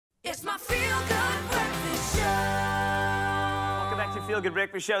Feel Good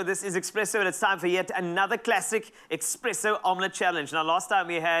Breakfast Show. This is Expresso, and it's time for yet another classic Expresso Omelette Challenge. Now, last time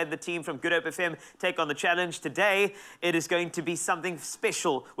we had the team from Good Hope FM take on the challenge. Today, it is going to be something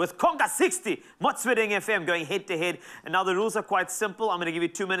special with Conga 60, Motsweding FM going head-to-head. And now the rules are quite simple. I'm going to give you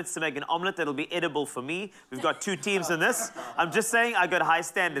 2 minutes to make an omelette that'll be edible for me. We've got 2 teams in this. I'm just saying I got high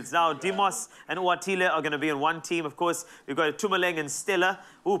standards. Now, Dimos and Uatile are going to be in one team. Of course, we've got Tumaleng and Stella.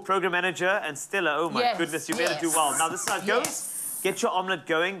 Ooh, program manager and Stella. Oh, my goodness, you better do well. Now, this is how it goes. Get your omelette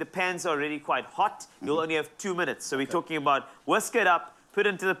going. The pans are already quite hot. You'll only have 2 minutes. So we're talking about whisk it up, put it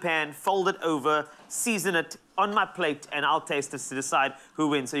into the pan, fold it over, season it on my plate, and I'll taste this to decide who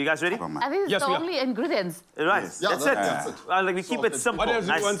wins. So you guys ready? I think it's the only ingredients. Right, yes. That's it. Like we keep it simple. What else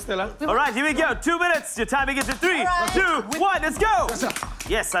do you want, Stella? All right, here we go. 2 minutes. Your time begins in 3, 2, 1. Let's go.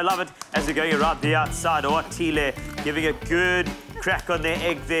 Yes, I love it. As we're going around the outside, Oatile giving a good crack on their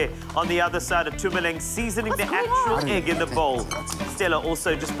egg there. On the other side of Tumaleng, seasoning the actual egg in the bowl. Stella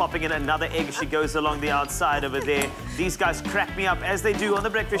also just popping in another egg as she goes along the outside over there. These guys crack me up as they do on the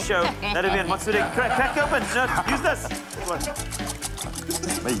breakfast show. That'll be on Motsweding. Crack open. No, use this.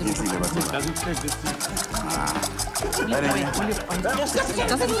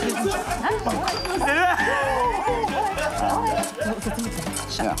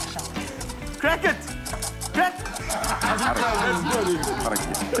 Crack it. Crack.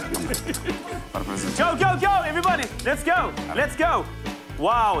 Go, everybody. Let's go.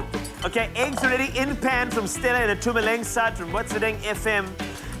 Wow. Okay, eggs already in pan from Stella and a Tumaleng side from Motsweding FM.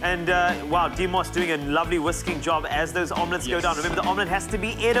 And, wow, Dimos doing a lovely whisking job as those omelettes go down. Remember, the omelette has to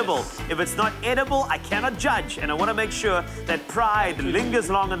be edible. If it's not edible, I cannot judge. And I want to make sure that pride lingers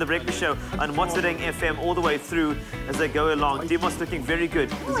long on the breakfast show on Motsweding FM all the way through as they go along. Dimos looking very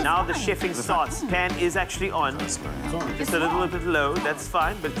good. Now the chefing starts. Pan is actually on. Just a little bit low. That's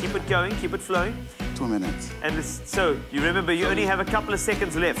fine, but keep it going, keep it flowing. 2 minutes. And so, you remember, you only have a couple of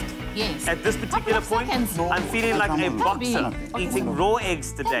seconds left. Yes. At this particular point, I'm feeling like a boxer eating raw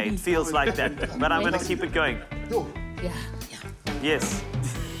eggs today. It feels like that. But I'm going to keep it going. Yeah. Yes.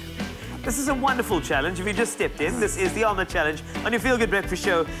 This is a wonderful challenge. If you just stepped in, this is the Omelette Challenge on your Feel Good Breakfast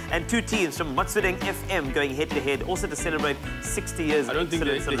Show. And 2 teams from Motsweding FM going head-to-head, also to celebrate 60 years of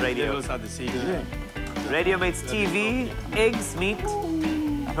excellence on radio. Are the same. Radio meets TV, eggs meet,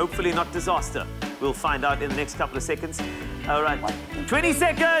 hopefully not disaster. We'll find out in the next couple of seconds. All right. 20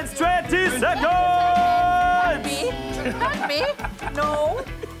 seconds! 20 seconds! Not me. No.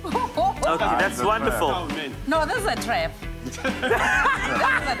 Okay, that's wonderful. No, this is a trap. This is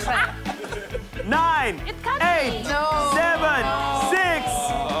a trap. 9, 8, 7, 6,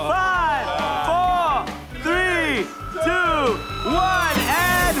 5, 4, 3, 2, 1,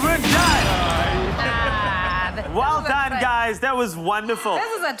 and we're done! Well done, guys. That was wonderful. This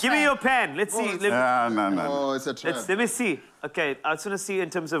is a trap. Give me your pen. Let's see. No. Oh, it's a trap. Let me see. Okay, I just want to see in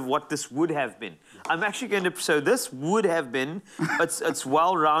terms of what this would have been. I'm actually going to... So this would have been... It's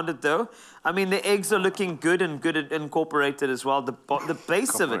well-rounded, though. I mean, the eggs are looking good and incorporated as well. The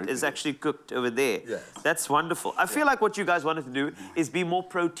base of it is actually cooked over there. Yes. That's wonderful. I feel like what you guys wanted to do is be more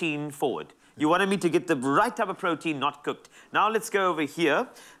protein forward. You wanted me to get the right type of protein, not cooked. Now let's go over here.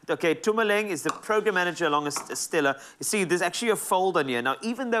 Okay, Tumaleng is the program manager along with Stella. You see, there's actually a fold on here. Now,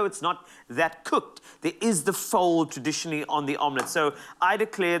 even though it's not that cooked, there is the fold traditionally on the omelette. So I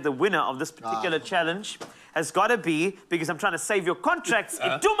declare the winner of this particular challenge has got to be, because I'm trying to save your contracts,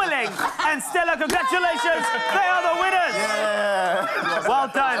 Tumaleng and Stella. Congratulations, they are the winners. Yeah. Well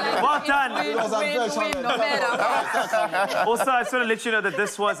done, well done. Win, no matter. Also, I just want to let you know that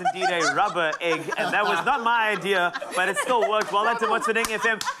this was indeed a rubber egg, and that was not my idea, but it still worked. Well done to Motsweding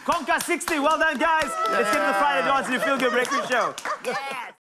FM. Conga 60, well done, guys. Let's get to the Friday dance and you Feel Good Breakfast Show.